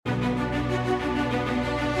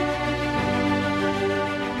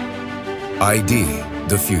ID,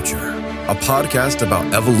 the Future, a podcast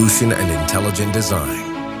about evolution and intelligent design.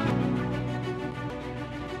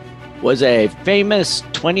 Was a famous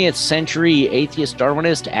 20th century atheist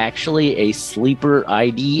Darwinist actually a sleeper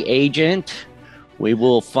ID agent? We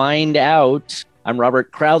will find out. I'm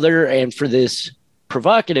Robert Crowther, and for this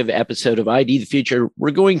provocative episode of ID the Future, we're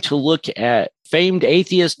going to look at famed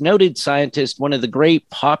atheist, noted scientist, one of the great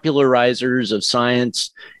popularizers of science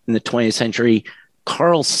in the 20th century,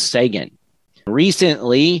 Carl Sagan.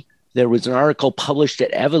 Recently, there was an article published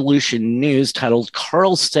at Evolution News titled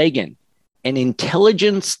Carl Sagan, an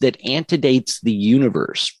intelligence that antedates the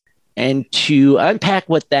universe. And to unpack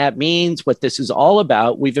what that means, what this is all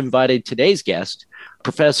about, we've invited today's guest,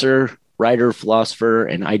 professor, writer, philosopher,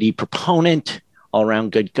 and ID proponent,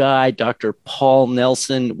 all-around good guy, Dr. Paul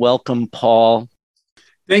Nelson. Welcome, Paul.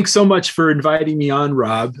 Thanks so much for inviting me on,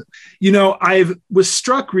 Rob. You know, I was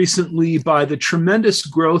struck recently by the tremendous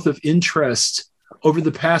growth of interest over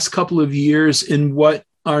the past couple of years in what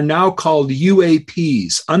are now called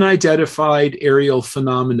UAPs, unidentified aerial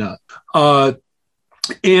phenomena.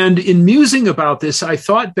 And in musing about this, I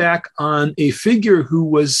thought back on a figure who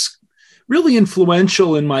was really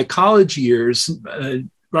influential in my college years,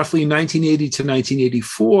 roughly 1980 to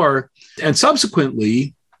 1984, and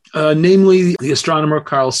subsequently, namely the astronomer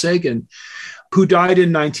Carl Sagan, who died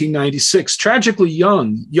in 1996, tragically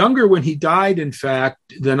young, younger when he died, in fact,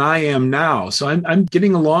 than I am now. So I'm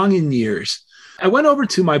getting along in years. I went over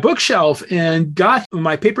to my bookshelf and got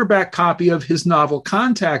my paperback copy of his novel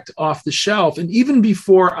Contact off the shelf. And even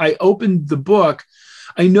before I opened the book,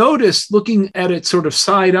 I noticed, looking at it sort of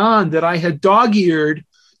side on, that I had dog-eared,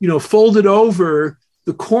 folded over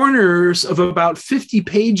the corners of about 50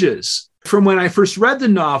 pages from when I first read the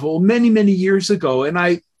novel many, many years ago. And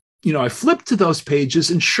I flipped to those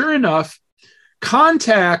pages, and sure enough,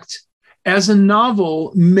 Contact as a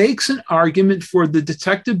novel makes an argument for the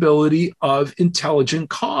detectability of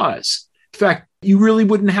intelligent cause. In fact, you really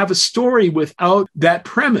wouldn't have a story without that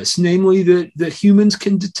premise, namely that humans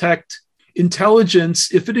can detect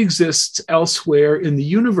intelligence if it exists elsewhere in the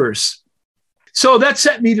universe. So that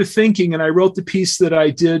set me to thinking, and I wrote the piece that I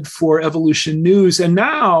did for Evolution News. And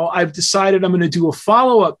now I've decided I'm going to do a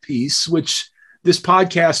follow-up piece, which this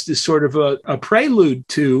podcast is sort of a prelude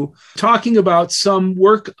to, talking about some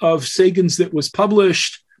work of Sagan's that was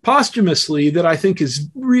published posthumously that I think is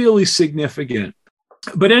really significant.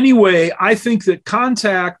 But anyway, I think that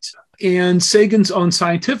Contact and Sagan's own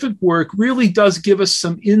scientific work really does give us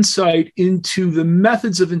some insight into the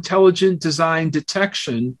methods of intelligent design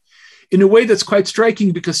detection in a way that's quite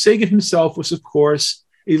striking, because Sagan himself was, of course,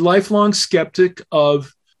 a lifelong skeptic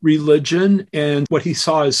of religion and what he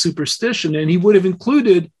saw as superstition. And he would have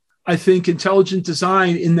included, I think, intelligent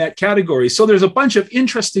design in that category. So there's a bunch of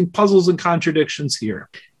interesting puzzles and contradictions here.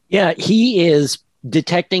 Yeah, he is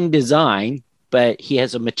detecting design, but he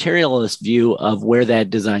has a materialist view of where that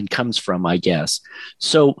design comes from, I guess.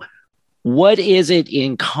 So what is it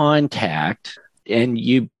in Contact? And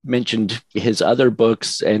you mentioned his other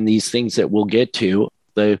books and these things that we'll get to,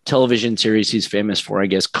 the television series he's famous for, I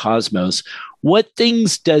guess, Cosmos. What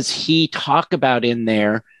things does he talk about in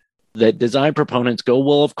there that design proponents go,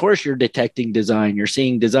 well, of course you're detecting design, you're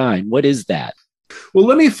seeing design. What is that? Well,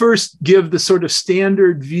 let me first give the sort of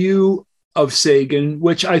standard view of Sagan,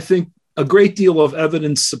 which I think a great deal of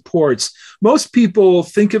evidence supports. Most people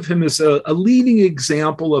think of him as a leading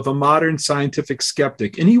example of a modern scientific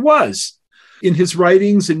skeptic, and he was. In his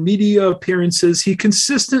writings and media appearances, he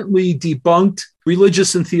consistently debunked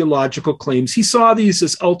religious and theological claims. He saw these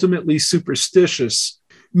as ultimately superstitious,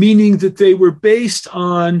 meaning that they were based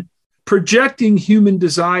on projecting human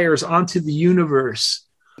desires onto the universe,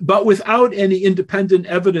 but without any independent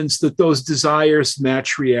evidence that those desires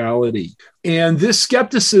match reality. And this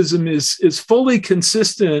skepticism is fully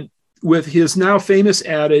consistent with his now famous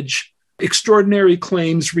adage, extraordinary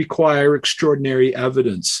claims require extraordinary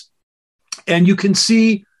evidence. And you can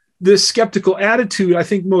see this skeptical attitude, I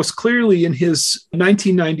think, most clearly in his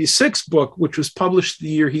 1996 book, which was published the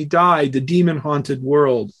year he died, The Demon-Haunted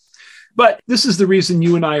World. But this is the reason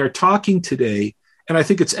you and I are talking today, and I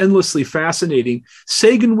think it's endlessly fascinating.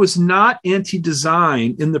 Sagan was not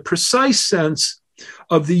anti-design in the precise sense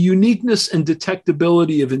of the uniqueness and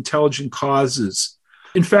detectability of intelligent causes.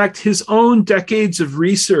 In fact, his own decades of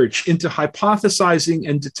research into hypothesizing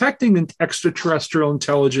and detecting extraterrestrial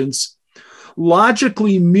intelligence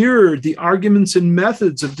logically mirrored the arguments and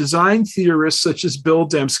methods of design theorists such as Bill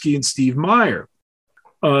Dembski and Steve Meyer,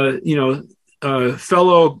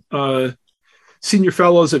 fellow senior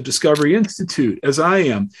fellows of Discovery Institute, as I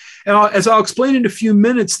am. And as I'll explain in a few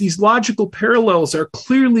minutes, these logical parallels are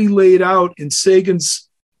clearly laid out in Sagan's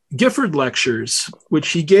Gifford Lectures, which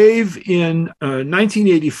he gave in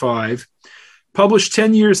 1985, published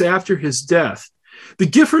 10 years after his death. The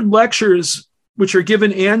Gifford Lectures, which are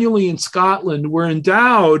given annually in Scotland, were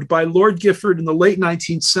endowed by Lord Gifford in the late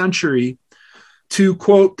 19th century to,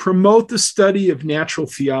 quote, promote the study of natural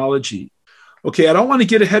theology. Okay, I don't want to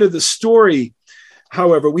get ahead of the story.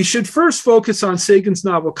 However, we should first focus on Sagan's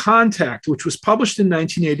novel Contact, which was published in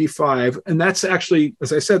 1985. And that's actually,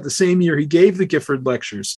 as I said, the same year he gave the Gifford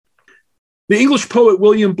Lectures. The English poet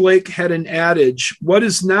William Blake had an adage, "What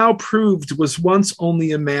is now proved was once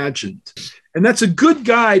only imagined." And that's a good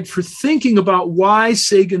guide for thinking about why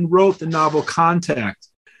Sagan wrote the novel Contact.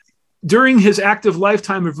 During his active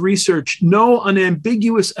lifetime of research, no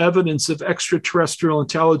unambiguous evidence of extraterrestrial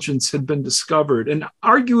intelligence had been discovered. And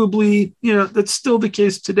arguably, that's still the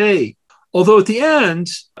case today. Although at the end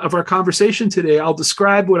of our conversation today, I'll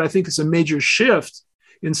describe what I think is a major shift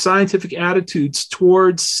in scientific attitudes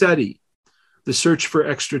towards SETI, the search for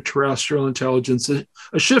extraterrestrial intelligence, a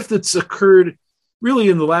shift that's occurred really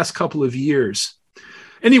in the last couple of years.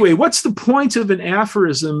 Anyway, what's the point of an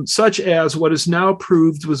aphorism such as "what is now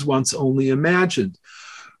proved was once only imagined"?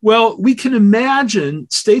 Well, we can imagine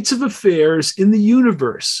states of affairs in the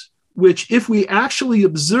universe, which, if we actually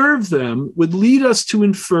observe them, would lead us to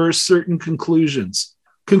infer certain conclusions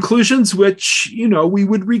which, we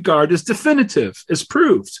would regard as definitive, as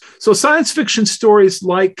proved. So science fiction stories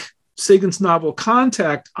like Sagan's novel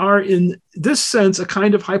Contact are, in this sense, a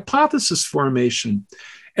kind of hypothesis formation.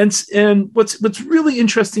 And what's really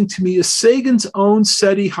interesting to me is Sagan's own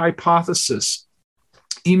SETI hypothesis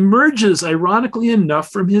emerges, ironically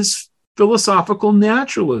enough, from his philosophical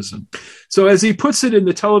naturalism. So as he puts it in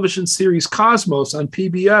the television series Cosmos on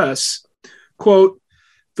PBS, quote,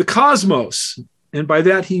 "The cosmos," and by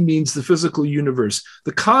that he means the physical universe,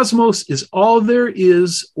 "the cosmos is all there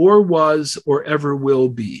is or was or ever will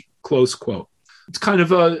be," close quote. It's kind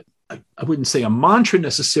of I wouldn't say a mantra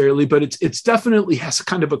necessarily, but it's definitely has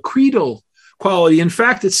kind of a creedal quality. In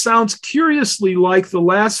fact, it sounds curiously like the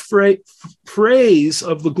last phrase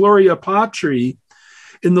of the Gloria Patri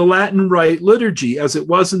in the Latin Rite liturgy, "as it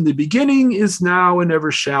was in the beginning, is now, and ever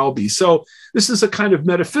shall be." So this is a kind of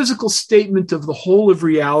metaphysical statement of the whole of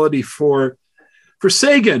reality for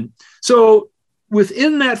Sagan. So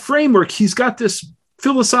within that framework, he's got this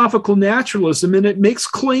philosophical naturalism, and it makes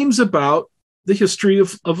claims about the history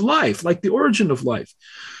of life, like the origin of life.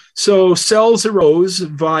 So cells arose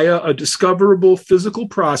via a discoverable physical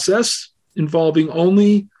process involving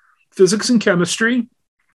only physics and chemistry,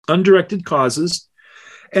 undirected causes.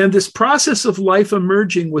 And this process of life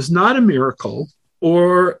emerging was not a miracle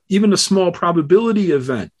or even a small probability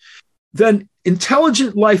event. Then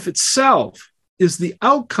intelligent life itself is the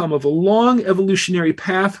outcome of a long evolutionary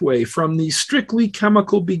pathway from these strictly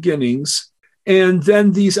chemical beginnings. And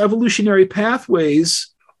then these evolutionary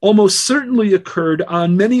pathways almost certainly occurred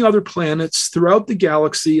on many other planets throughout the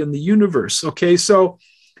galaxy and the universe. Okay, so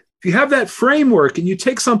if you have that framework and you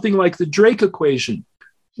take something like the Drake equation,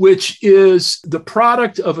 which is the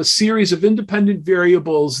product of a series of independent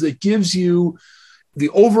variables that gives you the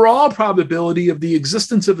overall probability of the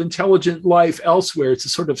existence of intelligent life elsewhere. It's a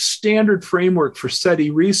sort of standard framework for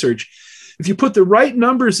SETI research. If you put the right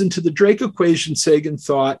numbers into the Drake equation, Sagan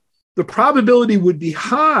thought, the probability would be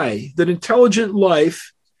high that intelligent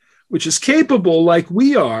life, which is capable, like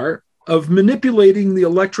we are, of manipulating the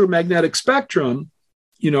electromagnetic spectrum,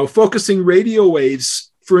 focusing radio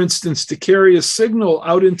waves, for instance, to carry a signal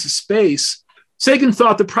out into space. Sagan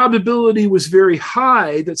thought the probability was very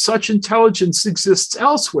high that such intelligence exists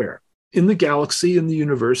elsewhere in the galaxy, in the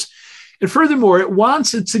universe. And furthermore, it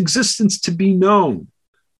wants its existence to be known.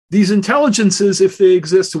 These intelligences, if they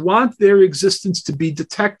exist, want their existence to be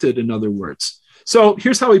detected, in other words. So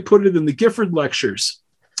here's how he put it in the Gifford Lectures.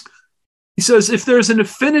 He says, "If there's an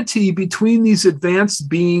affinity between these advanced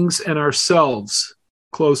beings and ourselves,"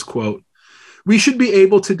 close quote, "we should be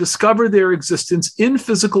able to discover their existence in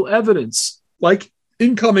physical evidence, like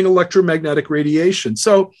incoming electromagnetic radiation."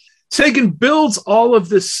 So Sagan builds all of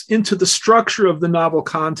this into the structure of the novel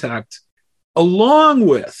Contact, along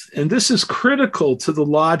with, and this is critical to the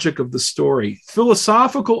logic of the story,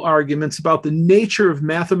 philosophical arguments about the nature of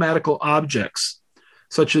mathematical objects,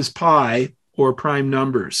 such as pi or prime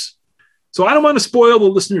numbers. So I don't want to spoil the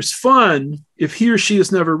listener's fun if he or she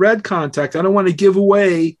has never read Contact. I don't want to give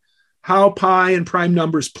away how pi and prime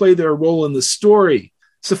numbers play their role in the story.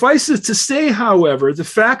 Suffice it to say, however, the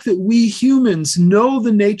fact that we humans know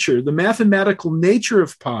the mathematical nature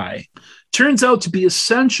of pi, turns out to be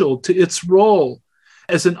essential to its role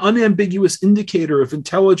as an unambiguous indicator of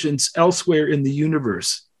intelligence elsewhere in the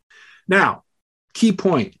universe. Now, key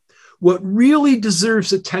point. What really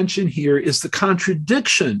deserves attention here is the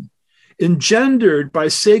contradiction engendered by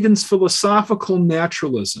Sagan's philosophical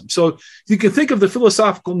naturalism. So you can think of the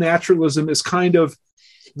philosophical naturalism as kind of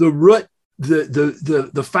the root,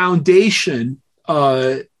 the foundation.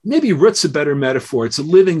 Maybe root's a better metaphor. It's a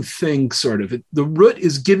living thing, sort of. The root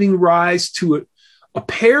is giving rise to a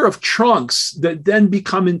pair of trunks that then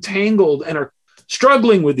become entangled and are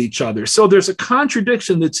struggling with each other. So there's a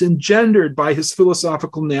contradiction that's engendered by his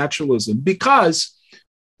philosophical naturalism, because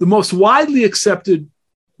the most widely accepted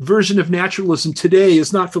version of naturalism today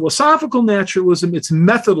is not philosophical naturalism, it's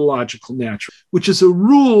methodological naturalism, which is a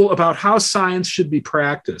rule about how science should be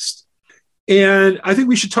practiced. And I think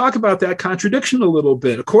we should talk about that contradiction a little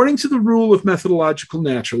bit. According to the rule of methodological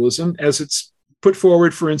naturalism, as it's put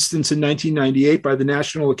forward, for instance, in 1998 by the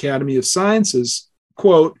National Academy of Sciences,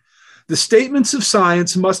 quote, "The statements of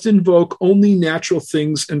science must invoke only natural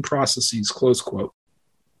things and processes," close quote.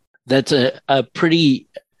 That's a pretty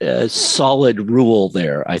solid rule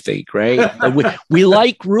there, I think, right? we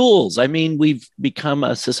like rules. I mean, we've become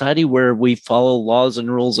a society where we follow laws and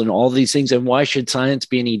rules and all these things. And why should science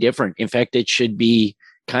be any different? In fact, it should be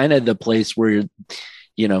kind of the place where,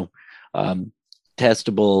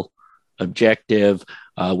 testable, objective,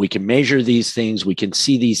 we can measure these things, we can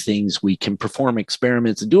see these things, we can perform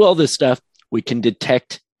experiments and do all this stuff. We can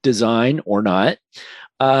detect design or not.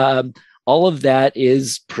 All of that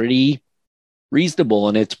is pretty reasonable,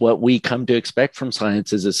 and it's what we come to expect from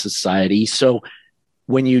science as a society. So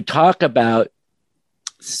when you talk about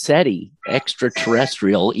SETI,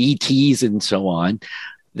 extraterrestrial, ETs, and so on,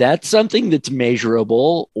 that's something that's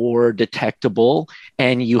measurable or detectable,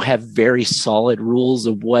 and you have very solid rules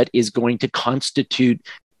of what is going to constitute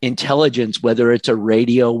intelligence, whether it's a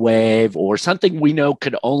radio wave or something we know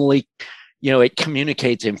could only, it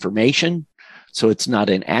communicates information. So it's not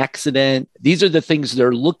an accident. These are the things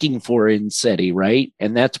they're looking for in SETI, right?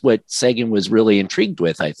 And that's what Sagan was really intrigued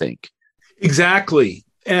with, I think. Exactly.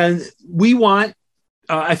 And we want,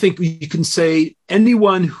 I think you can say,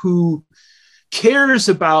 anyone who cares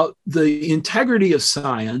about the integrity of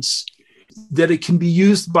science, that it can be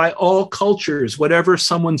used by all cultures, whatever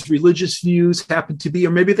someone's religious views happen to be,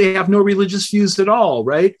 or maybe they have no religious views at all,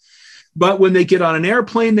 right? But when they get on an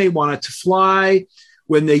airplane, they want it to fly.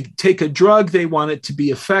 When they take a drug, they want it to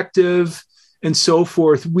be effective, and so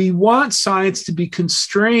forth. We want science to be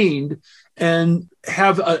constrained and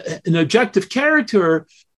have an objective character,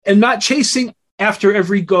 and not chasing after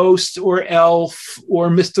every ghost or elf or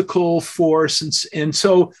mystical force. And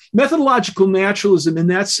so methodological naturalism in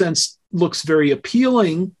that sense looks very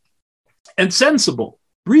appealing and sensible,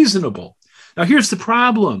 reasonable. Now, here's the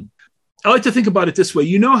problem. I like to think about it this way.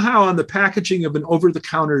 You know how on the packaging of an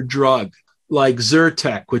over-the-counter drug, like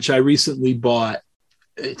Zyrtec, which I recently bought,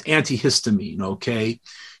 antihistamine, okay?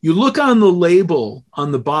 You look on the label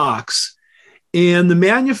on the box, and the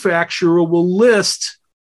manufacturer will list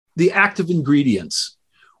the active ingredients,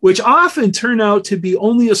 which often turn out to be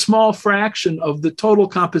only a small fraction of the total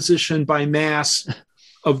composition by mass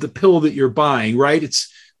of the pill that you're buying, right?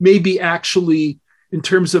 It's maybe actually, in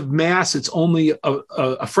terms of mass, it's only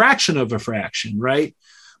a fraction of a fraction, right?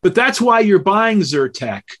 But that's why you're buying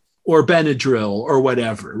Zyrtec or Benadryl or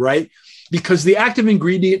whatever, right? Because the active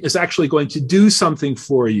ingredient is actually going to do something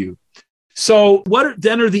for you. So what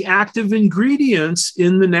then are the active ingredients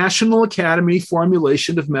in the National Academy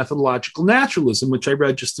formulation of methodological naturalism, which I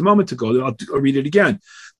read just a moment ago? I'll read it again.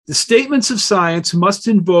 The statements of science must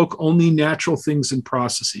invoke only natural things and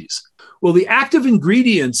processes. Well, the active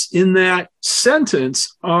ingredients in that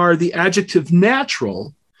sentence are the adjective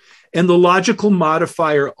natural and the logical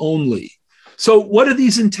modifier only. So what do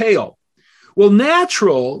these entail? Well,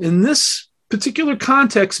 natural in this particular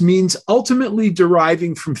context means ultimately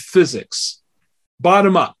deriving from physics,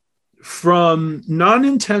 bottom up, from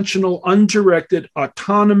non-intentional, undirected,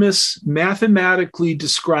 autonomous, mathematically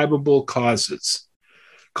describable causes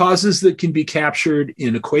that can be captured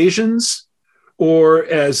in equations, or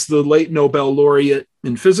as the late Nobel laureate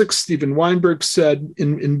in physics, Steven Weinberg, said,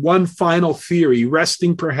 in one final theory,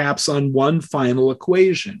 resting perhaps on one final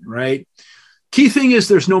equation, right? Key thing is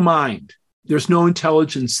there's no mind. There's no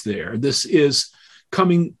intelligence there. This is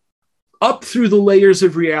coming up through the layers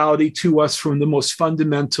of reality to us from the most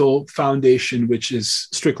fundamental foundation, which is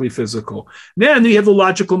strictly physical. Then you have the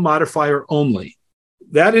logical modifier only.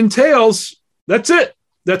 That entails, that's it.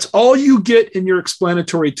 That's all you get in your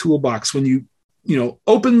explanatory toolbox. When you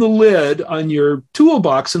open the lid on your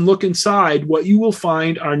toolbox and look inside, what you will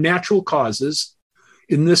find are natural causes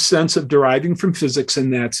in this sense of deriving from physics,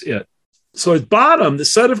 and that's it. So at bottom, the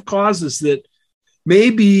set of causes that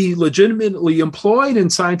may be legitimately employed in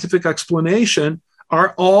scientific explanation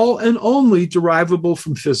are all and only derivable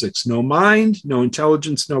from physics. No mind, no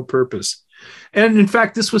intelligence, no purpose. And in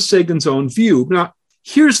fact, this was Sagan's own view. Now,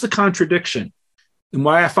 here's the contradiction and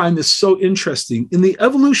why I find this so interesting. In the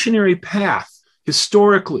evolutionary path,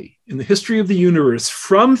 historically, in the history of the universe,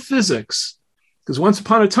 from physics, because once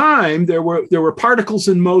upon a time, there were particles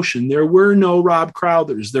in motion. There were no Rob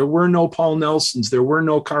Crowthers. There were no Paul Nelsons. There were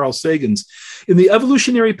no Carl Sagans. In the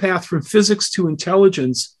evolutionary path from physics to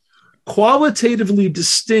intelligence, qualitatively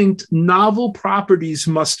distinct novel properties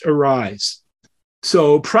must arise.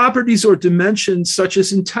 So properties or dimensions such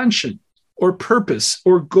as intention or purpose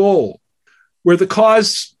or goal, where the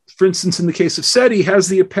cause, for instance, in the case of SETI, has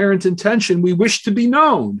the apparent intention we wish to be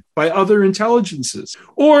known by other intelligences.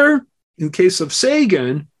 Or in case of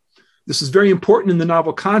Sagan, this is very important in the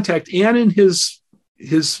novel Contact and in his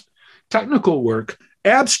technical work,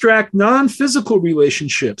 abstract non-physical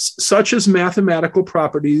relationships, such as mathematical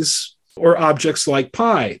properties or objects like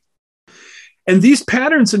pi. And these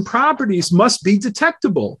patterns and properties must be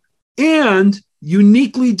detectable and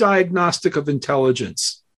uniquely diagnostic of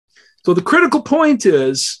intelligence. So the critical point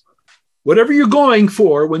is, whatever you're going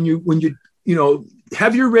for when you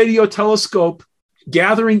have your radio telescope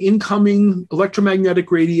gathering incoming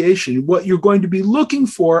electromagnetic radiation, what you're going to be looking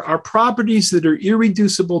for are properties that are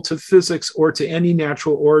irreducible to physics or to any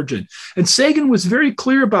natural origin. And Sagan was very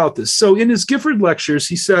clear about this. So in his Gifford lectures,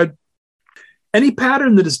 he said, any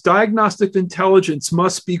pattern that is diagnostic of intelligence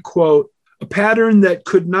must be, quote, a pattern that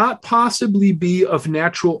could not possibly be of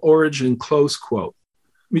natural origin, close quote.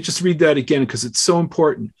 Let me just read that again because it's so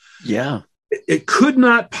important. Yeah. It could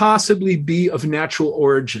not possibly be of natural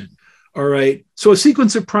origin. All right. So a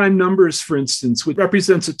sequence of prime numbers, for instance, which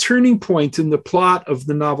represents a turning point in the plot of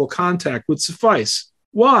the novel Contact, would suffice.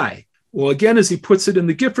 Why? Well, again, as he puts it in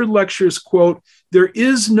the Gifford lectures, quote, there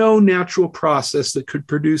is no natural process that could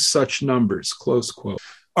produce such numbers, close quote.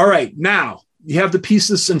 All right. Now you have the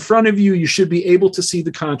pieces in front of you. You should be able to see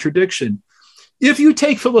the contradiction. If you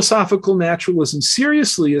take philosophical naturalism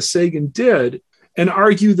seriously, as Sagan did, and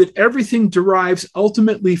argue that everything derives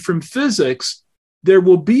ultimately from physics, there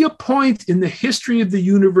will be a point in the history of the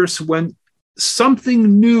universe when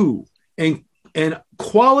something new and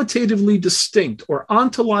qualitatively distinct or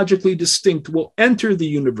ontologically distinct will enter the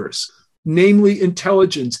universe, namely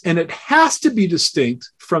intelligence. And it has to be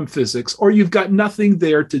distinct from physics, or you've got nothing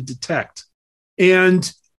there to detect.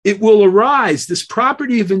 And it will arise, this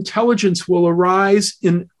property of intelligence will arise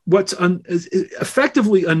in what's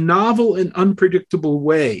effectively a novel and unpredictable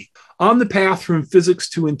way on the path from physics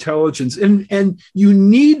to intelligence. And you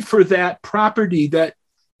need for that property, that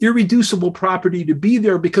irreducible property, to be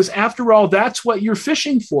there, because after all, that's what you're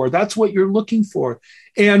fishing for. That's what you're looking for.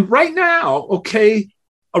 And right now, okay,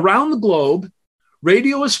 around the globe,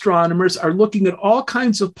 radio astronomers are looking at all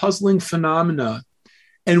kinds of puzzling phenomena.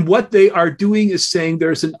 And what they are doing is saying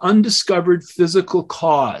there's an undiscovered physical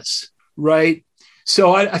cause, right?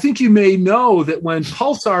 So I think you may know that when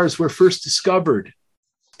pulsars were first discovered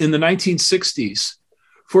in the 1960s,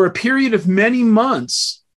 for a period of many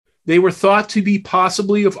months, they were thought to be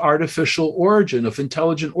possibly of artificial origin, of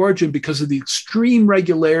intelligent origin, because of the extreme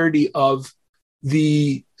regularity of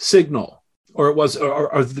the signal, or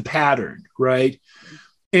the pattern, right?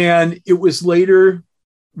 And it was later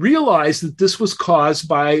realized that this was caused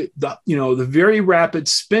by the very rapid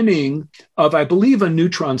spinning of, I believe, a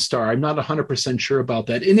neutron star. I'm not 100% sure about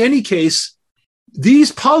that. In any case,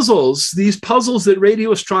 these puzzles that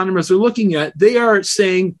radio astronomers are looking at, they are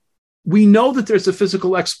saying, we know that there's a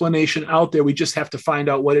physical explanation out there. We just have to find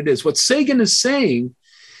out what it is. What Sagan is saying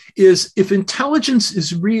is, if intelligence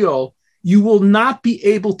is real, you will not be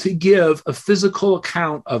able to give a physical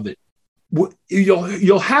account of it.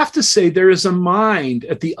 You'll have to say there is a mind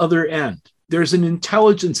at the other end. There's an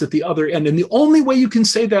intelligence at the other end. And the only way you can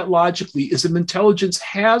say that logically is if intelligence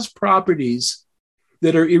has properties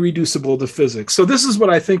that are irreducible to physics. So this is what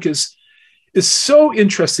I think is so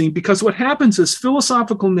interesting, because what happens is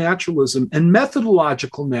philosophical naturalism and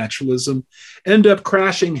methodological naturalism end up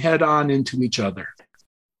crashing head on into each other.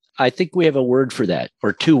 I think we have a word for that,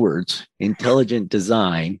 or two words: intelligent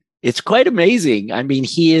design. It's quite amazing. I mean,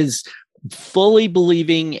 he is fully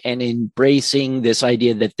believing and embracing this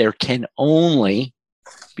idea that there can only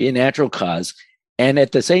be a natural cause, and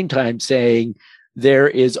at the same time saying there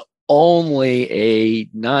is only a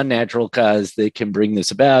non-natural cause that can bring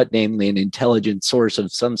this about, namely an intelligent source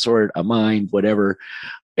of some sort, a mind, whatever.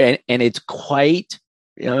 And it's quite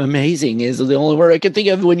amazing, is the only word I can think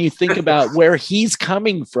of when you think about where he's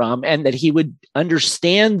coming from, and that he would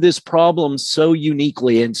understand this problem so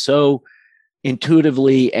uniquely and so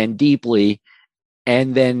intuitively and deeply,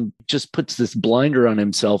 and then just puts this blinder on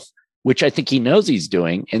himself which I think he knows he's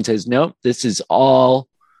doing, and says, nope, this is all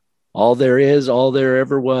there is, all there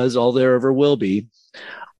ever was, all there ever will be.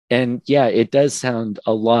 And yeah, it does sound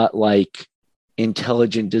a lot like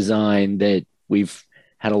intelligent design that we've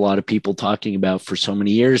had a lot of people talking about for so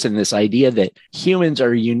many years. And this idea that humans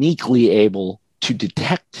are uniquely able to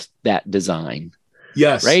detect that design.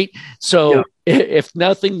 Yes. Right. So if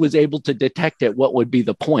nothing was able to detect it, what would be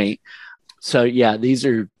the point? So yeah, these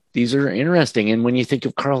are interesting. And when you think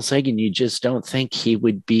of Carl Sagan, you just don't think he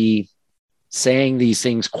would be saying these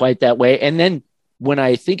things quite that way. And then when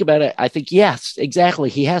I think about it, I think, yes, exactly.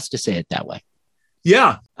 He has to say it that way.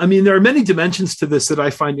 Yeah. I mean, there are many dimensions to this that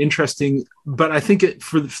I find interesting, but I think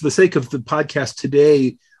for the sake of the podcast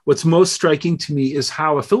today, what's most striking to me is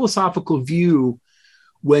how a philosophical view,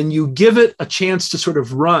 when you give it a chance to sort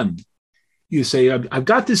of run, you say, I've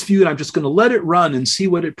got this view and I'm just going to let it run and see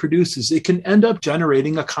what it produces. It can end up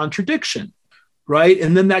generating a contradiction, right?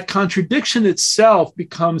 And then that contradiction itself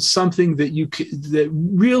becomes something that that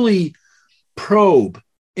really probe.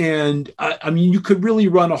 And I mean, you could really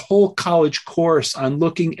run a whole college course on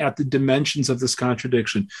looking at the dimensions of this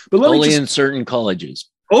contradiction. But only in certain colleges.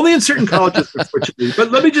 Only in certain colleges, unfortunately.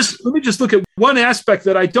 But let me just look at one aspect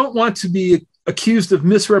that I don't want to be accused of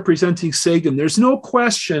misrepresenting Sagan. There's no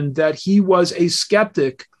question that he was a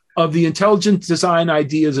skeptic of the intelligent design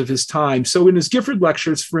ideas of his time. So in his Gifford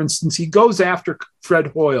lectures, for instance, he goes after Fred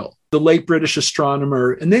Hoyle, the late British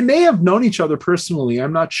astronomer, and they may have known each other personally.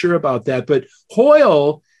 I'm not sure about that. But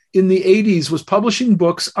Hoyle in the 80s was publishing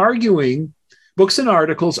books and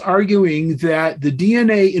articles arguing that the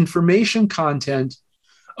DNA information content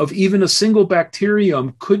of even a single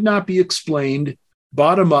bacterium could not be explained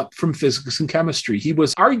bottom up from physics and chemistry. He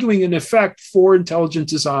was arguing, in effect, for intelligent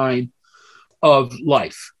design of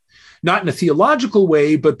life, not in a theological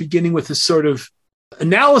way, but beginning with this sort of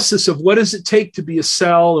analysis of what does it take to be a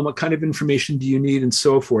cell and what kind of information do you need and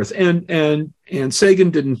so forth. And Sagan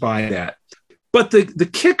didn't buy that. But the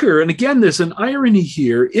kicker, and again, there's an irony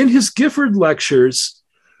here, in his Gifford lectures,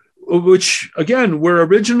 which, again, were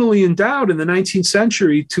originally endowed in the 19th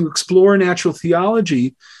century to explore natural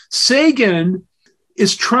theology, Sagan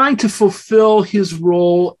is trying to fulfill his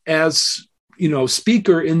role as,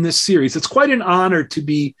 speaker in this series. It's quite an honor to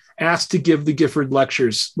be asked to give the Gifford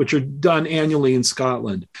lectures, which are done annually in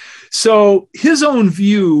Scotland. So his own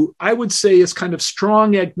view, I would say, is kind of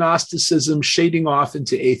strong agnosticism shading off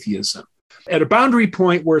into atheism, at a boundary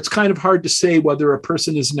point where it's kind of hard to say whether a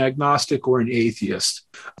person is an agnostic or an atheist.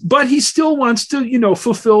 But he still wants to,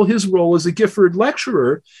 fulfill his role as a Gifford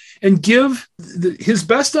lecturer and give his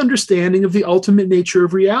best understanding of the ultimate nature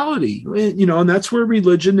of reality. And that's where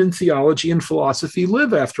religion and theology and philosophy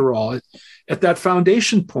live, after all, at that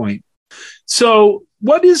foundation point. So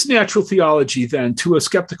what is natural theology then to a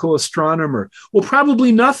skeptical astronomer? Well,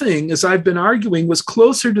 probably nothing, as I've been arguing, was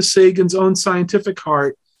closer to Sagan's own scientific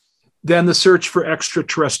heart than the search for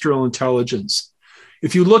extraterrestrial intelligence.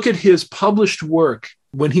 If you look at his published work,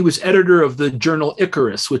 when he was editor of the journal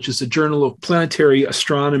Icarus, which is a journal of planetary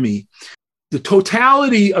astronomy, the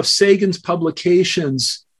totality of Sagan's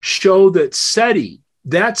publications show that SETI,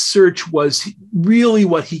 that search, was really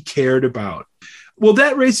what he cared about. Well,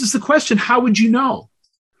 that raises the question, how would you know,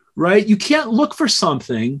 right? You can't look for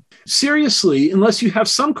something seriously unless you have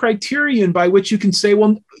some criterion by which you can say,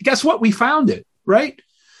 well, guess what? We found it, right?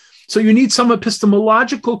 So you need some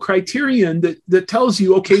epistemological criterion that tells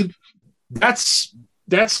you, okay, that's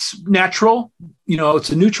natural. It's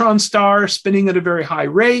a neutron star spinning at a very high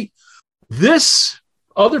rate. This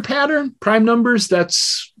other pattern, prime numbers,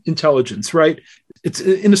 that's intelligence, right? It's,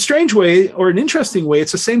 in a strange way or an interesting way,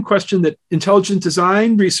 it's the same question that intelligent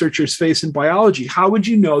design researchers face in biology. How would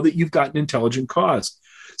you know that you've got an intelligent cause?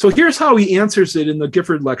 So here's how he answers it in the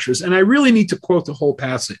Gifford lectures. And I really need to quote the whole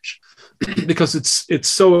passage because it's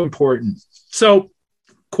so important. So,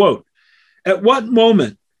 quote, "At what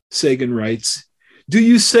moment," Sagan writes, "do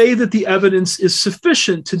you say that the evidence is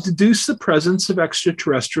sufficient to deduce the presence of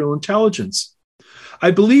extraterrestrial intelligence?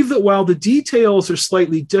 I believe that while the details are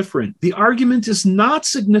slightly different, the argument is not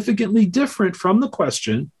significantly different from the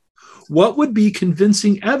question, what would be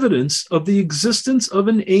convincing evidence of the existence of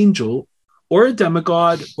an angel or a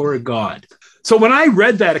demigod or a god?" So when I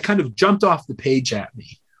read that, it kind of jumped off the page at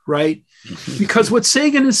me, right? Because what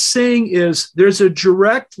Sagan is saying is there's a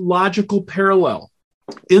direct logical parallel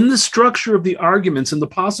in the structure of the arguments and the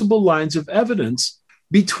possible lines of evidence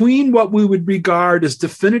between what we would regard as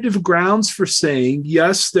definitive grounds for saying,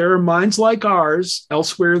 yes, there are minds like ours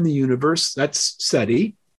elsewhere in the universe, that's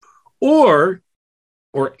SETI, and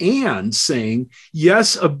saying,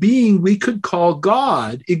 yes, a being we could call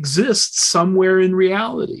God exists somewhere in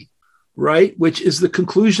reality, right? Which is the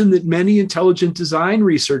conclusion that many intelligent design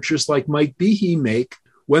researchers like Mike Behe make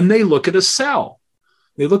when they look at a cell.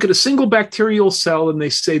 They look at a single bacterial cell and they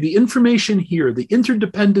say the information here, the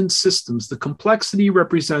interdependent systems, the complexity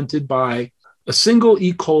represented by a single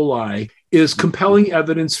E. coli is compelling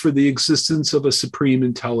evidence for the existence of a supreme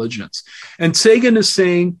intelligence. And Sagan is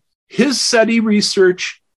saying his SETI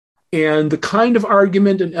research and the kind of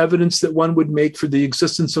argument and evidence that one would make for the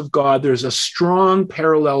existence of God, there's a strong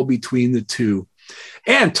parallel between the two.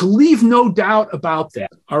 And to leave no doubt about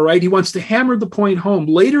that, all right, he wants to hammer the point home.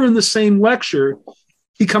 Later in the same lecture,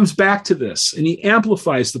 he comes back to this and he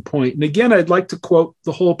amplifies the point. And again, I'd like to quote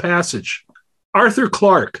the whole passage. Arthur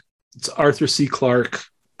Clarke, it's Arthur C. Clarke,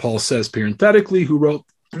 Paul says parenthetically, who wrote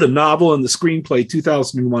the novel and the screenplay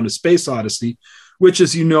 2001: A Space Odyssey, which,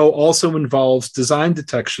 as you know, also involves design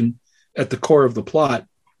detection at the core of the plot.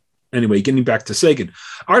 Anyway, getting back to Sagan,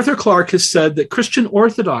 Arthur Clarke has said that Christian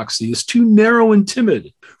orthodoxy is too narrow and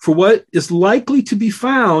timid for what is likely to be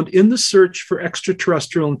found in the search for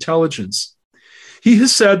extraterrestrial intelligence. He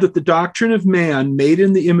has said that the doctrine of man made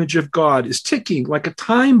in the image of God is ticking like a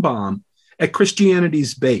time bomb at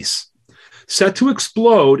Christianity's base, set to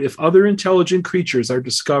explode if other intelligent creatures are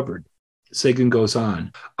discovered. Sagan goes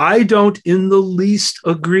on, I don't in the least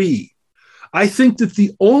agree. I think that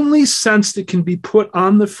the only sense that can be put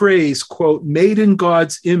on the phrase, quote, made in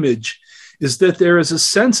God's image, is that there is a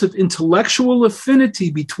sense of intellectual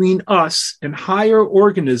affinity between us and higher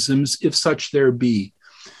organisms, if such there be.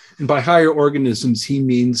 And by higher organisms, he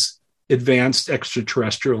means advanced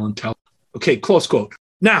extraterrestrial intelligence. Okay, close quote.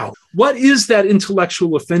 Now, what is that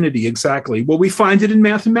intellectual affinity exactly? Well, we find it in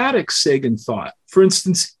mathematics, Sagan thought. For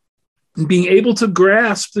instance, in being able to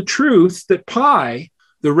grasp the truth that pi,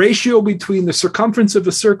 the ratio between the circumference of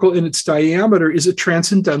a circle and its diameter, is a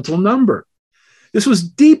transcendental number. This was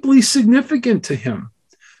deeply significant to him.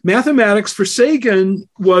 Mathematics for Sagan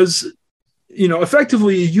was,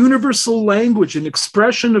 effectively a universal language, an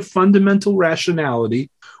expression of fundamental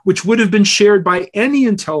rationality, which would have been shared by any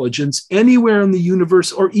intelligence anywhere in the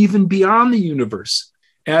universe or even beyond the universe,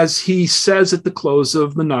 as he says at the close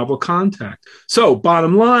of the novel Contact. So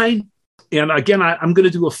bottom line, and again, I'm going to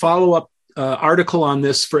do a follow-up article on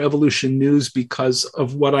this for Evolution News because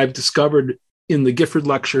of what I've discovered in the Gifford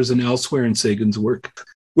lectures and elsewhere in Sagan's work.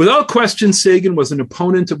 Without question, Sagan was an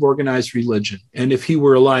opponent of organized religion. And if he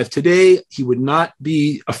were alive today, he would not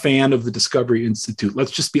be a fan of the Discovery Institute.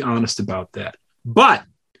 Let's just be honest about that. But,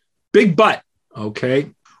 big but,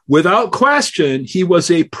 okay? Without question, he was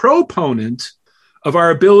a proponent of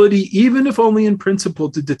our ability, even if only in principle,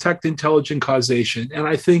 to detect intelligent causation. And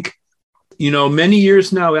I think, many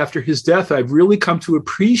years now after his death, I've really come to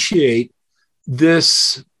appreciate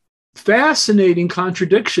this fascinating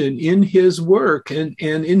contradiction in his work and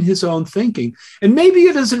in his own thinking. And maybe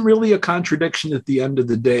it isn't really a contradiction at the end of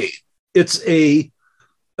the day. It's a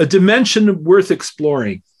dimension worth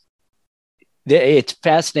exploring. It's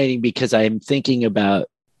fascinating because I'm thinking about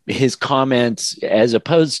his comments as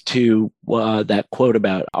opposed to that quote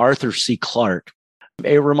about Arthur C. Clarke.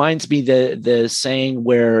 It reminds me the saying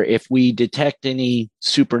where if we detect any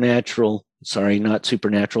extraterrestrial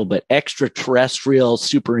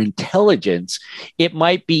superintelligence, it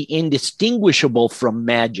might be indistinguishable from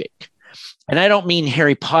magic. And I don't mean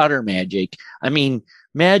Harry Potter magic. I mean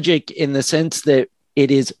magic in the sense that it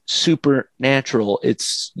is supernatural.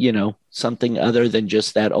 It's, something other than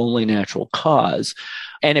just that only natural cause.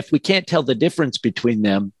 And if we can't tell the difference between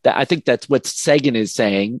them, I think that's what Sagan is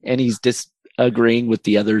saying. And he's disagreeing with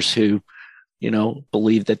the others who,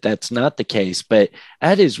 believe that that's not the case. But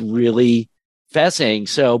that is really fascinating.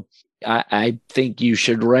 So I think you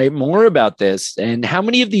should write more about this. And how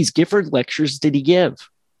many of these Gifford lectures did he give?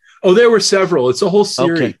 Oh, there were several. It's a whole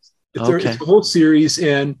series. Okay. It's a whole series.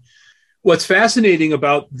 And what's fascinating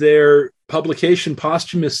about their publication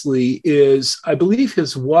posthumously is, I believe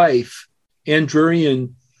his wife, Anne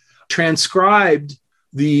Drurian, transcribed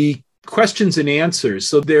the questions and answers.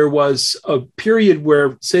 So there was a period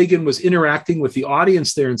where Sagan was interacting with the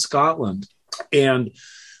audience there in Scotland and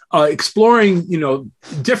exploring,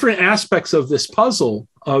 different aspects of this puzzle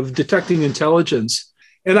of detecting intelligence.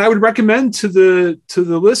 And I would recommend to the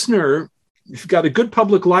listener, if you've got a good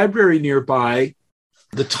public library nearby,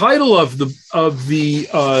 the title of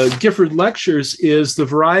the Gifford lectures is "The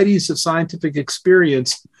Varieties of Scientific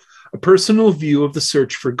Experience: A Personal View of the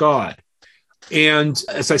Search for God." And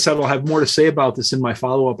as I said, I'll have more to say about this in my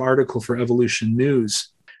follow-up article for Evolution News.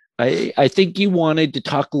 I think you wanted to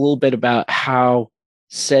talk a little bit about how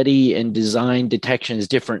SETI and design detection is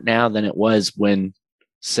different now than it was when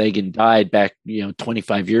Sagan died back,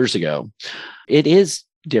 25 years ago. It is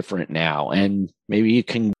different now. And maybe you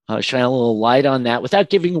can shine a little light on that without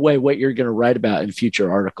giving away what you're going to write about in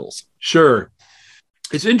future articles. Sure.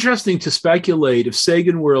 It's interesting to speculate if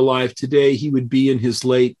Sagan were alive today, he would be in his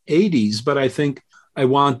late 80s. But I think I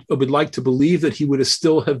would like to believe that he would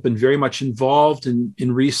still have been very much involved in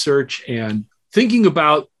research and thinking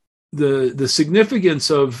about the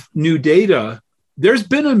significance of new data. There's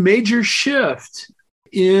been a major shift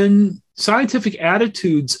in scientific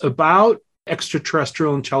attitudes about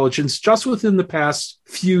extraterrestrial intelligence just within the past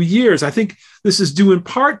few years. I think this is due in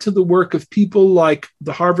part to the work of people like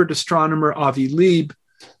the Harvard astronomer Avi Lieb,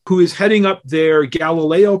 who is heading up their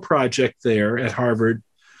Galileo project there at Harvard,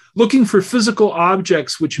 looking for physical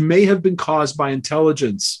objects which may have been caused by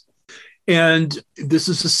intelligence. And this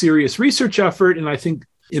is a serious research effort. And I think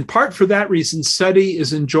in part for that reason, SETI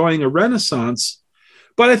is enjoying a renaissance.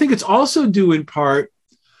 But I think it's also due in part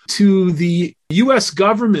to the US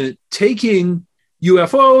government taking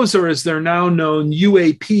UFOs, or as they're now known,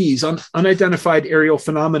 UAPs, unidentified aerial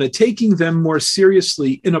phenomena, taking them more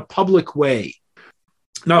seriously in a public way.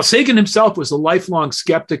 Now, Sagan himself was a lifelong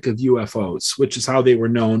skeptic of UFOs, which is how they were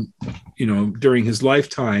known, during his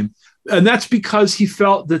lifetime. And that's because he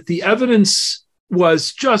felt that the evidence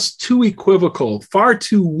was just too equivocal, far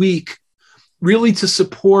too weak, really to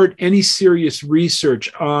support any serious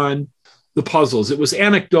research on the puzzles. It was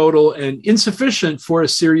anecdotal and insufficient for a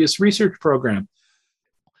serious research program.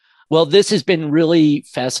 Well, this has been really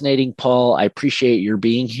fascinating, Paul. I appreciate your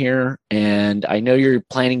being here. And I know you're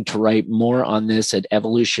planning to write more on this at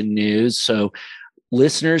Evolution News. So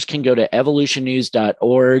listeners can go to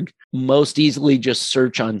evolutionnews.org. Most easily just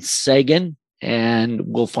search on Sagan, and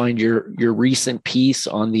we'll find your recent piece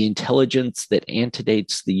on the intelligence that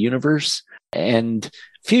antedates the universe, and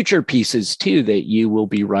future pieces too that you will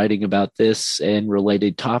be writing about this and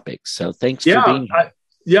related topics. So thanks for being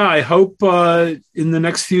here. I hope in the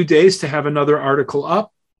next few days to have another article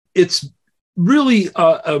up. It's really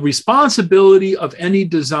a responsibility of any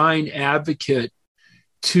design advocate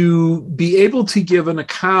to be able to give an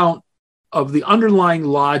account of the underlying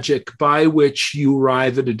logic by which you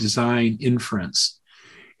arrive at a design inference.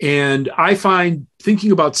 And I find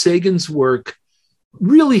thinking about Sagan's work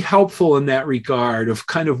really helpful in that regard, of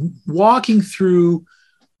kind of walking through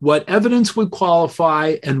what evidence would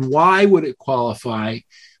qualify and why would it qualify,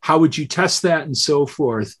 how would you test that, and so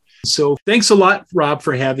forth. So thanks a lot, Rob,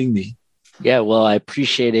 for having me. Yeah, well, I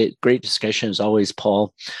appreciate it. Great discussion as always,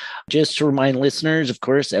 Paul. Just to remind listeners, of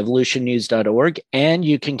course, evolutionnews.org, and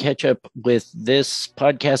you can catch up with this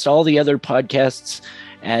podcast, all the other podcasts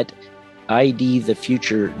at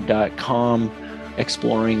idthefuture.com,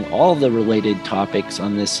 exploring all the related topics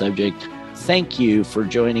on this subject. Thank you for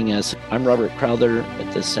joining us. I'm Robert Crowther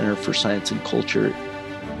at the Center for Science and Culture.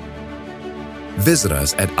 Visit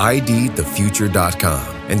us at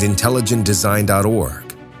idthefuture.com and intelligentdesign.org.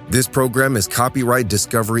 This program is copyright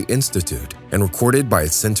Discovery Institute and recorded by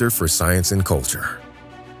its Center for Science and Culture.